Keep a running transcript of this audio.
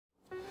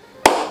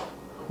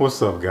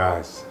What's up,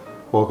 guys?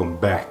 Welcome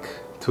back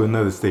to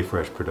another Stay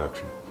Fresh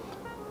production.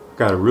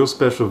 Got a real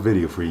special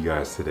video for you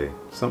guys today.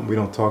 Something we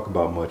don't talk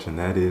about much, and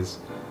that is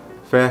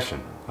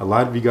fashion. A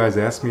lot of you guys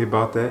ask me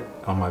about that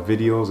on my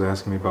videos,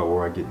 asking me about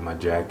where I get my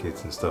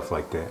jackets and stuff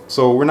like that.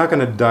 So we're not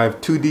going to dive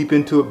too deep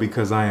into it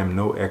because I am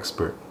no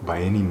expert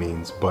by any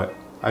means, but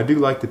I do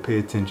like to pay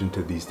attention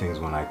to these things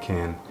when I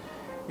can.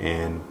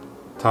 And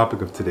the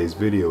topic of today's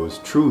video is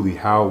truly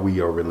how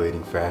we are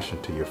relating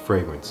fashion to your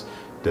fragrance.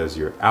 Does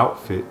your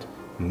outfit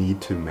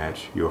need to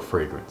match your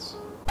fragrance?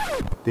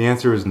 The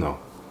answer is no.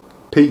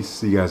 Peace.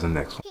 See you guys in the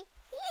next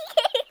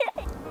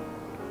one.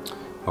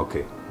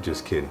 Okay,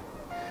 just kidding.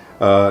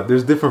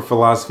 There's different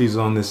philosophies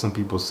on this. Some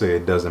people say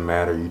it doesn't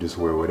matter, you just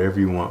wear whatever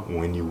you want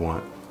when you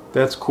want.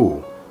 That's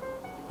cool.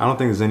 I don't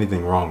think there's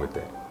anything wrong with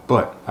that.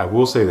 But I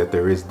will say that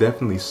there is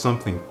definitely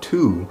something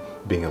to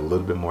being a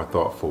little bit more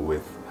thoughtful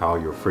with how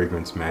your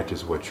fragrance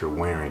matches what you're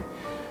wearing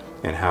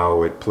and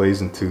how it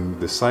plays into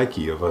the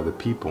psyche of other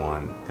people.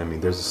 I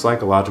mean, there's a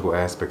psychological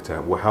aspect to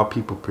how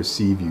people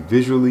perceive you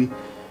visually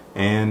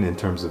and in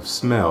terms of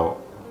smell,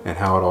 and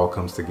how it all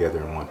comes together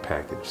in one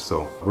package.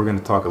 So we're going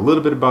to talk a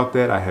little bit about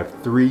that. I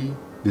have 3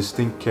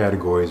 distinct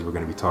categories we're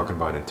going to be talking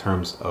about in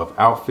terms of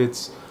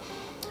outfits.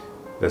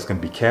 That's going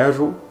to be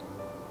casual,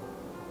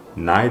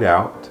 night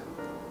out,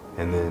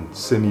 and then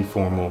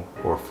semi-formal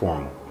or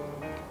formal.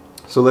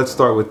 So let's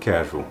start with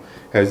casual.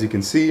 As you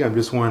can see, I'm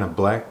just wearing a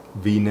black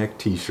V-neck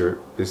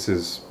t-shirt. This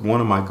is one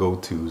of my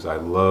go-tos. I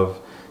love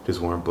just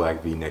wearing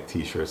black V-neck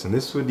t-shirts, and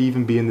this would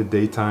even be in the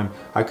daytime.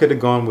 I could have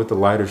gone with a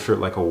lighter shirt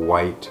like a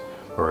white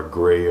or a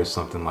gray or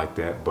something like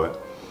that,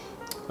 but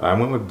I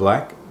went with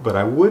black. But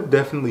I would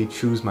definitely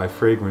choose my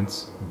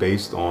fragrance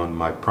based on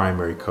my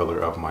primary color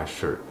of my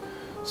shirt.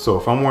 So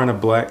if I'm wearing a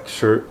black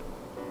shirt,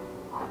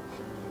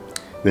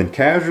 then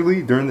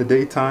casually during the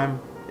daytime,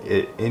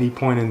 at any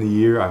point in the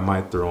year, I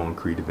might throw on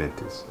Creed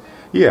Aventus.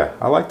 Yeah,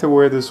 I like to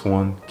wear this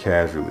one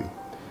casually.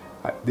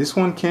 This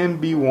one can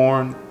be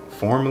worn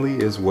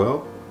formally as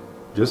well,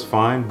 just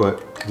fine,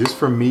 but just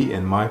for me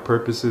and my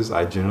purposes,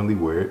 I generally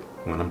wear it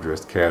when I'm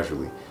dressed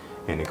casually.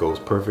 And it goes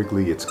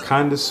perfectly. It's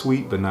kind of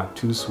sweet, but not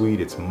too sweet.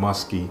 It's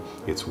musky,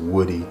 it's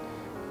woody.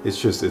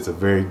 It's a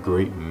very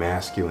great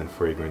masculine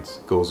fragrance.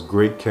 It goes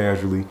great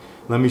casually.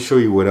 Let me show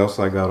you what else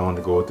I got on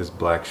to go with this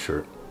black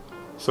shirt.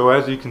 So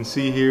as you can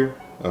see here,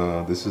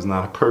 this is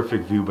not a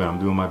perfect view, but I'm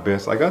doing my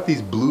best. I got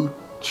these blue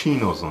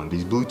chinos on,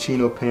 these blue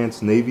chino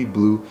pants, navy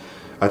blue.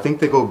 I think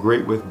they go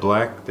great with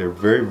black. They're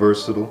very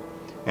versatile.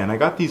 And I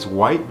got these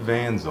white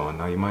Vans on.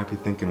 Now you might be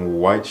thinking, well,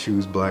 white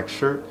shoes, black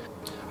shirt.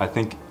 I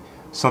think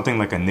something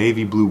like a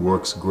navy blue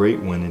works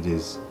great when it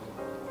is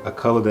a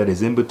color that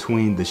is in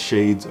between the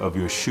shades of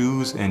your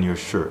shoes and your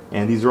shirt.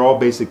 And these are all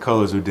basic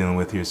colors we're dealing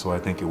with here, so I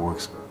think it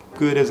works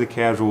good as a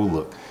casual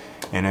look.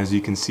 And as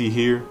you can see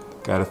here,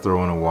 gotta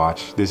throw in a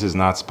watch. This is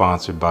not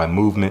sponsored by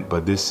Movement,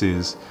 but this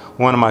is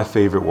one of my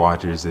favorite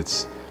watches.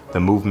 It's the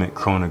Movement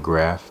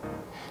chronograph.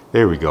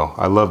 There we go.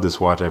 I love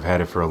this watch. I've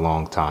had it for a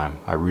long time.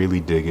 I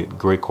really dig it.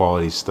 Great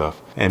quality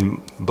stuff.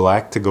 And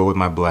black to go with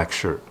my black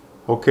shirt.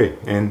 Okay,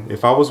 and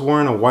if I was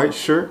wearing a white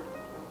shirt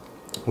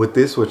with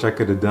this, which I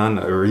could have done,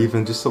 or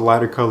even just a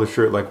lighter color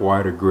shirt like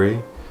white or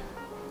gray,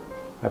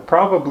 I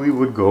probably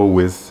would go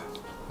with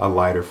a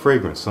lighter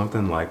fragrance,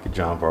 something like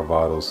John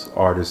Varvatos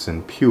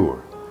Artisan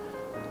Pure.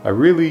 I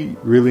really,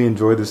 really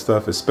enjoy this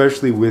stuff,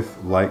 especially with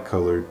light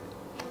colored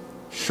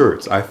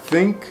shirts. I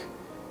think,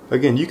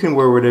 again, you can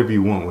wear whatever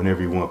you want,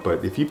 whenever you want,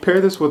 but if you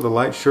pair this with a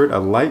light shirt, a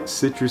light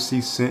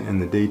citrusy scent in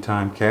the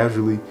daytime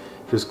casually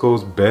just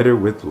goes better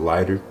with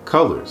lighter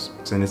colors.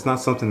 And it's not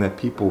something that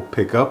people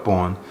pick up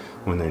on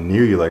when they're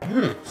near you, like,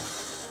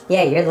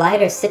 yeah, your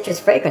lighter citrus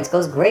fragrance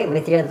goes great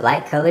with your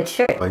light colored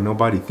shirt. Like,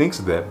 nobody thinks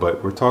of that,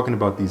 but we're talking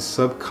about these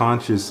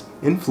subconscious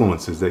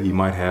influences that you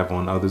might have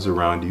on others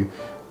around you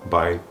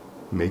by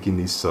making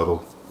these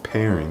subtle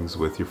pairings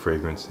with your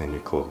fragrance and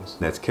your clothes.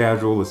 That's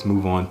casual. Let's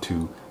move on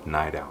to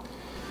night out.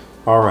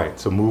 Alright,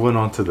 so moving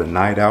on to the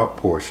night out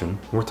portion.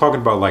 We're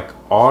talking about like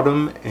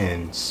autumn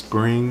and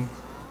spring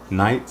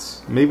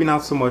nights, maybe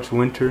not so much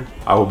winter.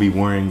 I will be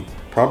wearing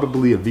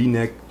probably a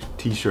V-neck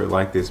t-shirt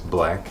like this,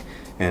 black.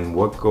 And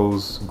what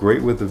goes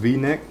great with the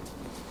V-neck?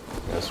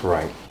 That's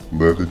right,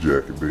 leather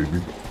jacket,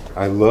 baby.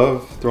 I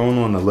love throwing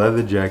on a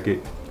leather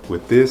jacket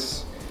with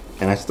this.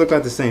 And I still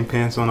got the same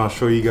pants on. I'll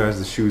show you guys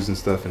the shoes and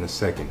stuff in a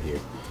second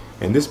here.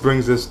 And this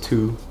brings us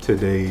to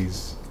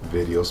today's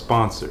video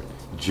sponsor,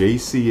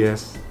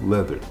 JCS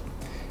Leather.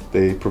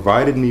 They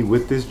provided me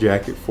with this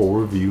jacket for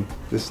review.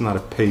 This is not a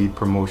paid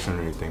promotion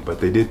or anything, but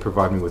they did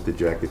provide me with the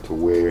jacket to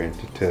wear and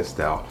to test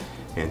out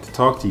and to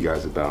talk to you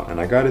guys about. And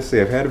I gotta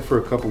say, I've had it for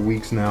a couple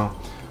weeks now.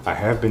 I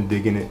have been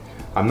digging it.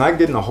 I'm not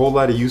getting a whole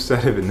lot of use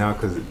out of it now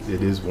because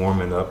it is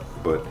warming up,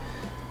 but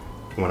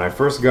when I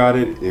first got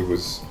it, it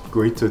was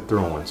great to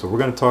throw on. So we're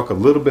going to talk a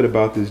little bit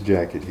about this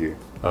jacket here.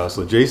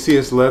 So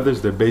JCS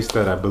Leathers, they're based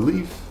at, I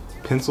believe,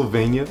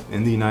 Pennsylvania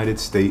in the United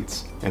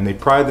States, and they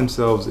pride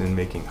themselves in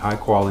making high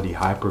quality,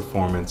 high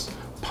performance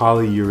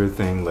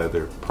polyurethane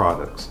leather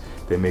products.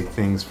 They make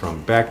things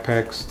from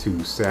backpacks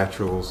to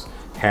satchels,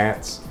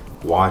 hats,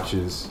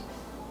 watches,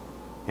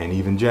 and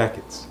even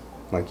jackets,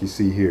 like you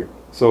see here.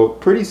 So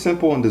pretty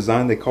simple in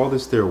design. They call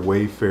this their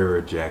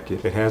Wayfarer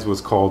jacket. It has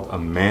what's called a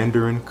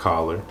Mandarin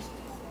collar,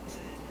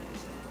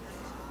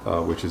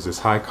 which is this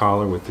high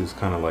collar with this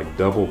kind of like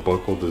double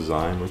buckle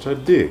design, which I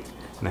dig.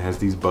 And it has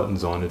these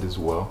buttons on it as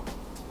well.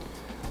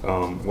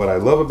 What I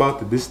love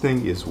about this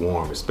thing is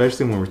warm,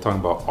 especially when we're talking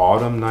about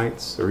autumn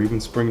nights or even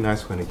spring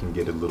nights when it can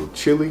get a little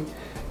chilly.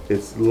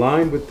 It's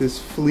lined with this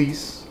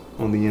fleece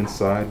on the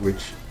inside,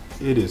 which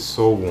it is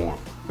so warm.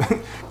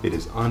 It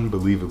is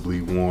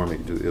unbelievably warm.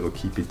 It'll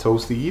keep you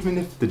toasty even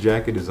if the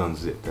jacket is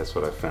unzipped. That's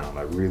what I found.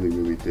 I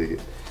really dig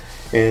it.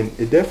 And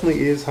it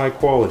definitely is high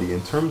quality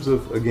in terms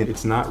of, again,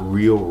 it's not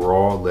real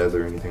raw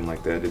leather or anything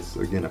like that. It's,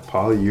 again, a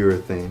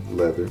polyurethane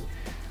leather.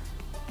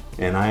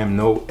 And I am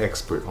no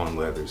expert on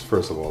leathers,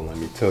 first of all, let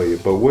me tell you.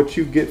 But what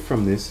you get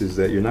from this is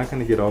that you're not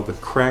going to get all the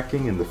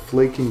cracking and the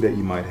flaking that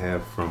you might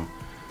have from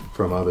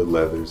other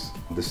leathers.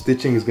 The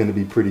stitching is going to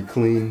be pretty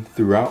clean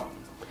throughout.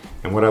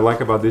 And what I like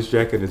about this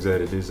jacket is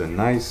that it is a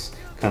nice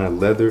kind of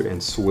leather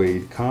and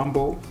suede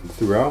combo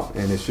throughout.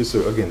 And it's just,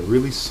 again,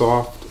 really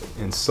soft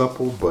and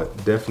supple, but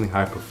definitely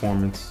high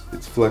performance.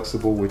 It's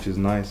flexible, which is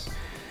nice.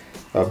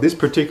 This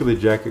particular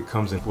jacket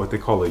comes in what they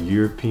call a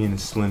European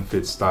slim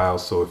fit style.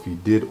 So if you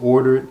did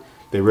order it,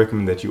 they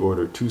recommend that you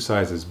order 2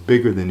 sizes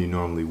bigger than you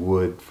normally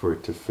would for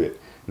it to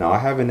fit. Now I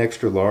have an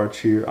extra large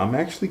here. I'm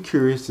actually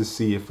curious to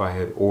see if I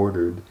had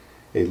ordered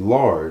a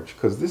large,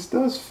 because this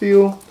does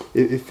feel,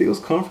 it feels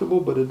comfortable,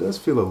 but it does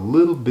feel a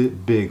little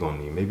bit big on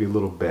me, maybe a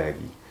little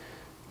baggy.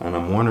 And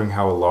I'm wondering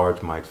how a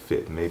large might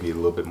fit, maybe a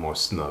little bit more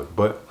snug,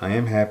 but I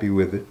am happy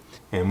with it.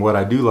 And what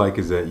I do like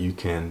is that you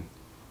can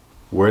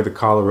wear the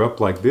collar up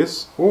like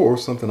this, or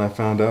something I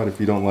found out, if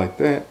you don't like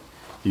that,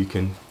 you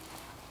can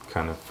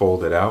kind of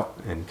fold it out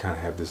and kind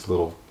of have this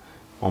little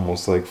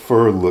almost like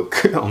fur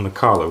look on the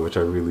collar, which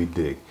I really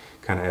dig.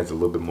 Kind of adds a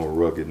little bit more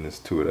ruggedness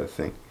to it, I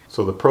think.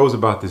 So the pros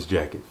about this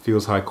jacket: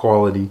 feels high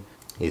quality,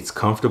 it's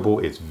comfortable,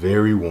 it's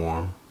very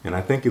warm, and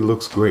I think it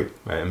looks great.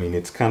 I mean,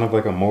 it's kind of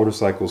like a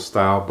motorcycle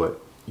style, but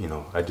you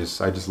know, I just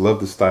love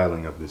the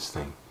styling of this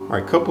thing. All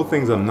right, couple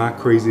things I'm not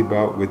crazy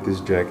about with this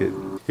jacket.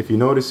 If you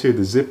notice here,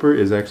 the zipper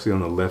is actually on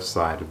the left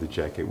side of the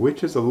jacket,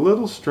 which is a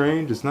little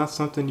strange. It's not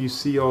something you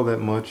see all that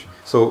much.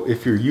 So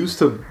if you're used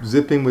to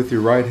zipping with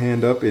your right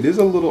hand up, it is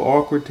a little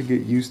awkward to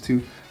get used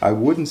to. I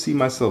wouldn't see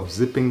myself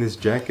zipping this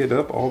jacket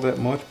up all that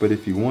much, but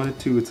if you wanted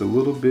to, it's a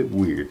little bit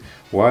weird.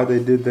 Why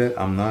they did that,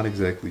 I'm not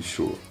exactly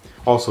sure.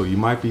 Also, you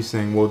might be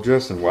saying, well,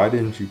 Justin, why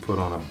didn't you put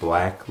on a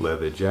black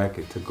leather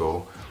jacket to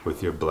go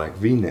with your black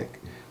V-neck?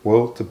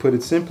 Well, to put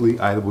it simply,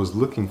 I was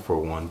looking for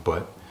one,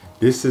 but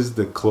this is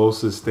the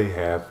closest they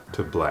have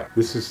to black.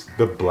 This is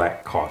the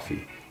black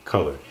coffee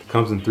color. It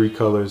comes in 3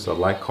 colors: a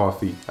light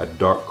coffee, a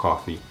dark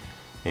coffee,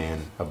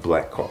 and a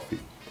black coffee.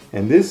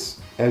 And this,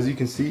 as you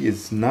can see,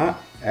 is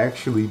not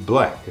actually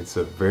black. It's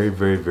a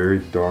very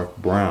dark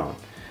brown.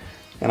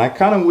 And I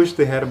kind of wish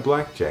they had a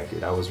black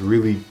jacket. I was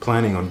really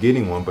planning on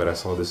getting one, but I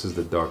saw this is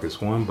the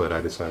darkest one, but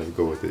I decided to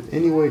go with it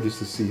anyway, just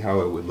to see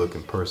how it would look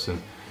in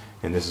person.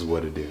 And this is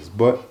what it is.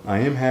 But I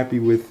am happy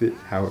with it,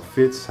 how it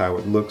fits, how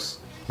it looks.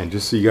 And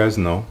just so you guys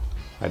know,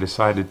 I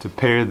decided to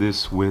pair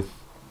this with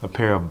a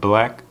pair of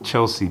black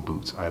Chelsea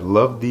boots. I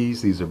love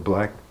these. These are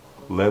black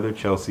leather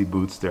Chelsea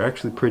boots. They're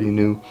actually pretty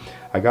new.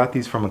 I got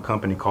these from a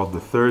company called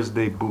the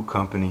Thursday Boot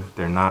Company.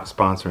 They're not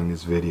sponsoring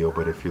this video,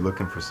 but if you're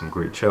looking for some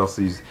great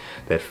Chelseas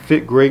that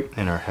fit great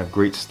and have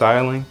great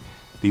styling,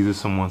 these are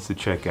some ones to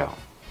check out.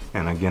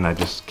 And again, I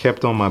just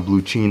kept on my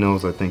blue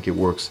chinos. I think it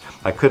works.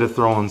 I could have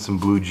thrown some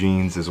blue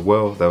jeans as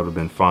well. That would have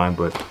been fine,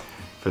 but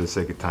for the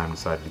sake of time,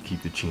 decided to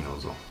keep the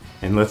chinos on.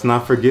 And let's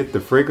not forget the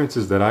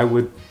fragrances that I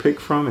would pick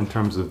from in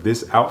terms of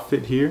this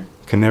outfit here.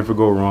 Can never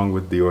go wrong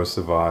with Dior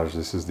Sauvage.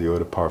 This is the Eau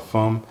de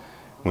Parfum.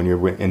 When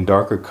you're in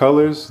darker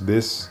colors,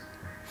 this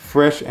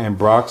fresh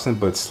ambroxan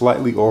but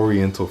slightly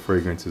oriental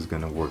fragrance is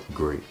gonna work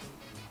great.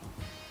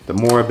 The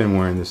more I've been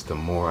wearing this, the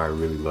more I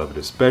really love it,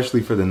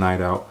 especially for the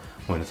night out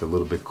when it's a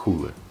little bit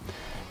cooler.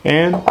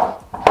 And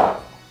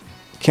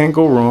can't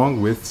go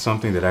wrong with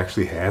something that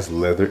actually has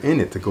leather in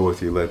it to go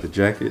with your leather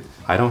jacket.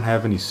 I don't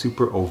have any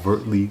super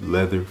overtly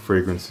leather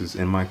fragrances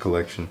in my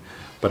collection,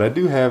 but I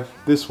do have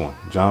this one,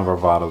 John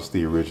Varvatos,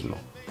 the original,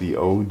 the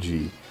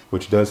OG,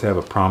 which does have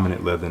a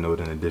prominent leather note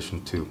in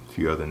addition to a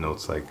few other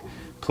notes like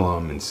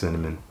plum and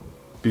cinnamon.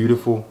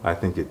 Beautiful. I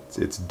think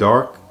it's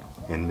dark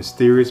and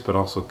mysterious, but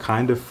also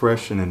kind of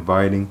fresh and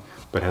inviting,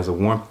 but has a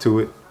warmth to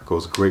it.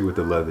 Goes great with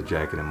the leather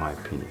jacket in my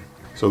opinion.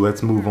 So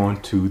let's move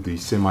on to the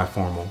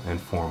semi-formal and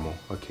formal.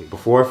 Okay,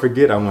 before I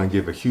forget, I want to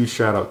give a huge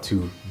shout out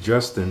to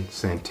Justin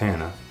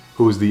Santana,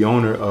 who is the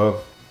owner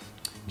of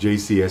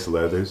JCS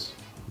Leathers.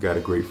 Got a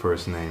great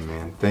first name,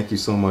 man. Thank you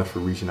so much for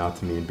reaching out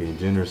to me and being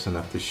generous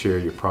enough to share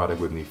your product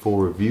with me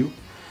for review.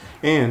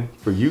 And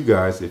for you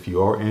guys, if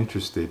you are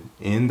interested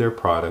in their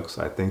products,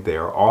 I think they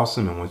are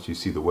awesome. And once you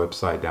see the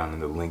website down in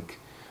the link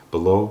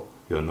below,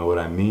 you'll know what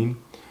I mean.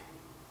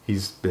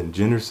 He's been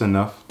generous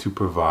enough to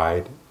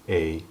provide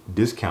a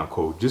discount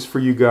code just for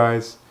you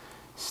guys.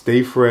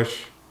 Stay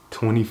Fresh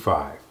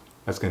 25.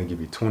 That's going to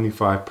give you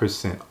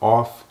 25%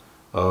 off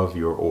of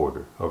your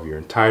order, of your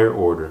entire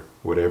order,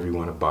 whatever you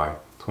want to buy,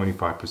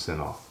 25%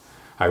 off.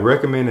 I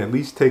recommend at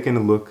least taking a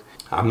look.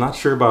 I'm not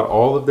sure about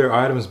all of their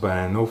items, but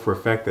I know for a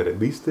fact that at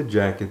least the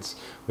jackets,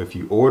 if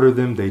you order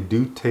them, they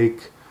do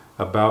take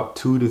about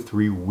 2 to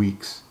 3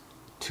 weeks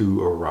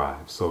to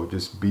arrive. So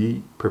just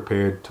be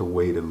prepared to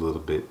wait a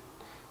little bit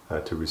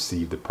to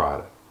receive the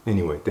product.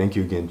 Anyway, thank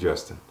you again,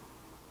 Justin.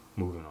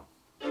 Moving on.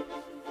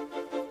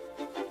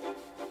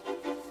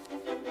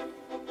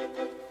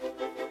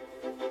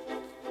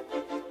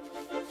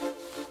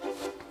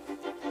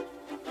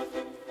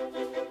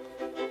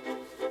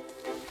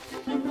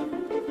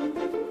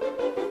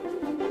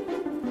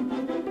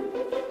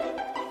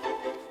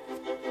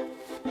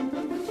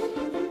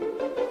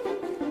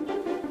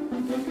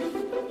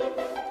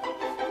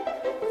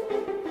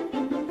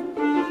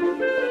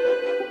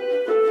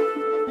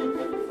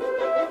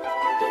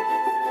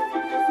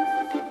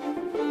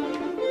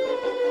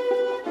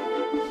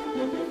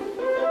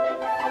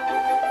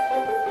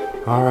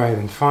 All right,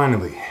 and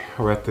finally,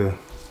 we're at the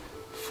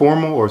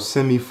formal or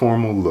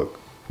semi-formal look.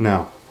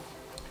 Now,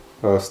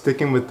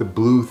 sticking with the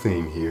blue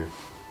theme here,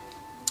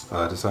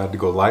 I decided to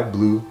go light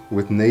blue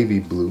with navy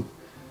blue.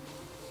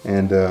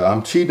 And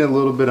I'm cheating a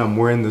little bit. I'm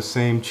wearing the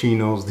same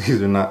chinos.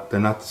 They're not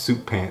the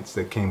suit pants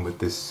that came with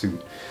this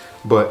suit,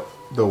 but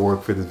they'll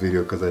work for this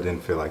video because I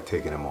didn't feel like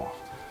taking them off.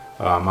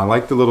 I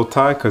like the little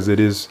tie because it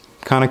is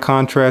kind of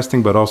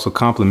contrasting, but also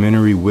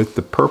complementary with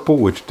the purple,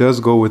 which does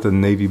go with the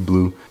navy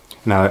blue.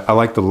 Now, I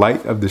like the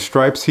light of the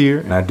stripes here,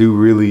 and I do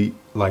really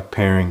like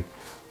pairing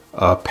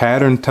a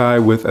pattern tie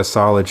with a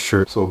solid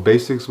shirt. So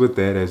basics with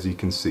that, as you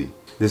can see.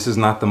 This is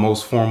not the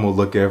most formal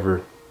look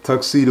ever.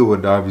 Tuxedo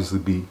would obviously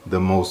be the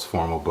most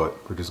formal, but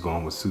we're just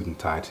going with suit and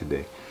tie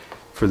today.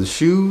 For the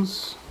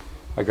shoes,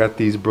 I got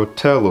these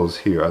Brotellos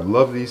here. I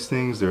love these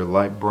things. They're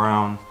light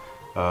brown,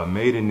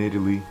 made in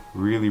Italy.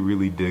 Really,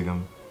 really dig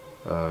them.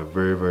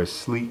 Very, very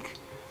sleek.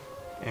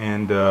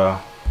 And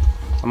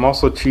I'm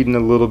also cheating a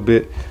little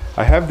bit.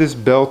 I have this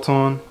belt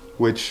on,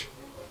 which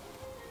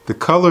the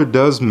color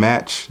does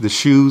match the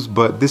shoes,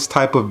 but this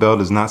type of belt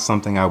is not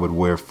something I would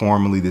wear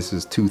formally. This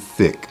is too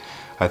thick.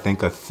 I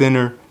think a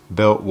thinner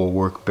belt will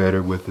work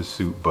better with the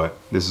suit, but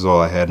this is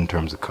all I had in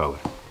terms of color.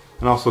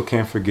 And also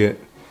can't forget,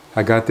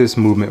 I got this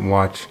movement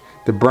watch.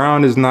 The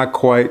brown is not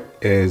quite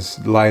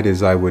as light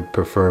as I would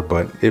prefer,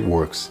 but it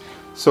works.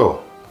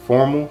 So,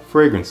 formal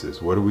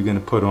fragrances. What are we gonna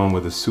put on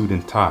with a suit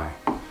and tie?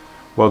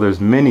 Well,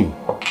 there's many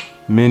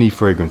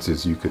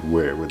fragrances you could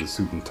wear with a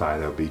suit and tie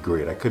that would be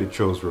great. I could have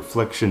chose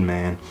Reflection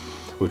Man,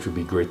 which would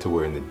be great to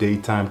wear in the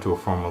daytime to a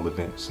formal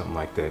event, something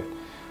like that.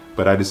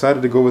 But I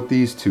decided to go with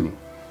these two.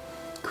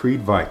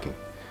 Creed Viking.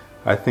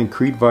 I think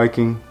Creed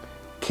Viking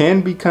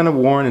can be kind of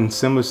worn in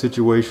similar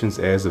situations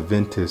as a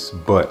Ventus,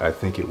 but I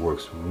think it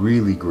works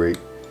really great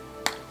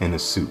in a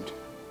suit.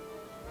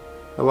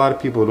 A lot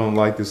of people don't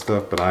like this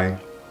stuff, but I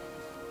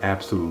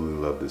absolutely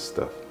love this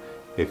stuff.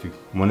 If you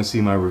want to see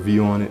my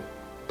review on it,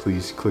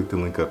 please click the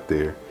link up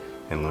there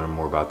and learn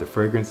more about the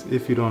fragrance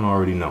if you don't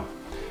already know.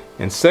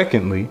 And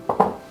secondly,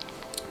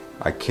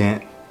 I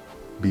can't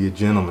be a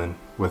gentleman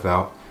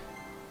without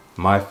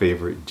my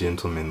favorite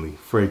gentlemanly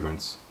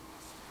fragrance,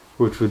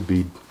 which would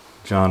be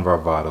John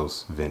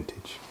Varvatos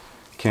Vintage.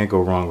 Can't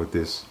go wrong with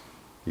this.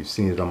 You've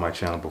seen it on my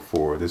channel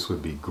before. This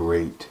would be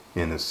great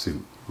in a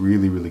suit.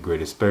 Really, really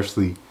great,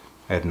 especially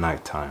at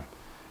nighttime.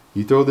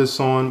 You throw this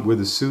on with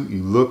a suit,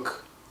 you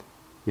look,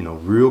 you know,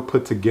 real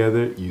put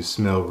together. You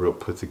smell real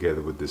put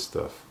together with this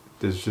stuff.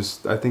 There's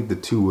just, I think the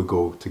two would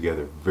go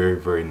together very,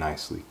 very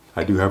nicely.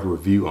 I do have a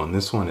review on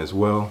this one as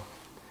well.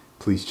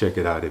 Please check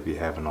it out if you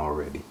haven't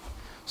already.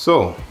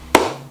 So,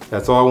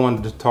 that's all I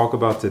wanted to talk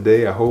about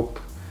today. I hope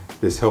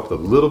this helped a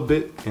little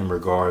bit in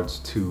regards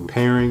to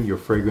pairing your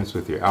fragrance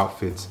with your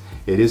outfits.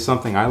 It is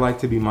something I like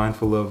to be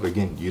mindful of.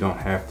 Again, you don't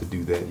have to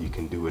do that. You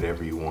can do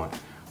whatever you want.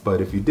 But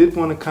if you did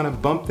want to kind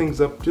of bump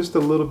things up just a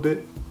little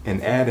bit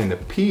and add an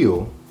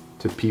appeal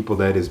to people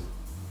that is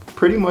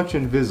pretty much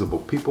invisible.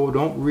 People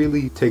don't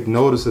really take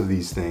notice of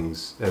these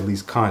things, at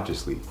least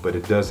consciously, but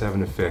it does have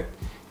an effect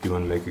if you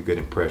want to make a good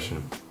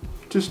impression.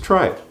 Just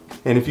try it.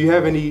 And if you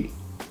have any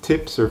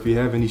tips or if you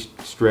have any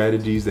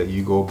strategies that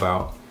you go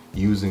about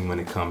using when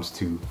it comes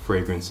to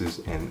fragrances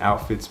and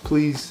outfits,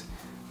 please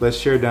let's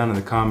share down in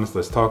the comments.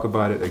 Let's talk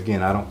about it.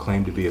 Again, I don't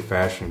claim to be a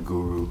fashion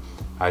guru.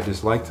 I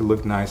just like to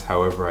look nice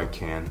however I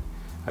can.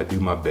 I do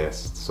my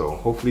best. So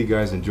hopefully you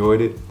guys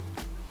enjoyed it.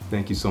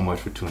 Thank you so much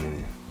for tuning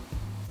in.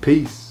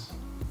 Peace.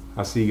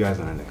 I'll see you guys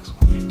in the next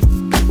one.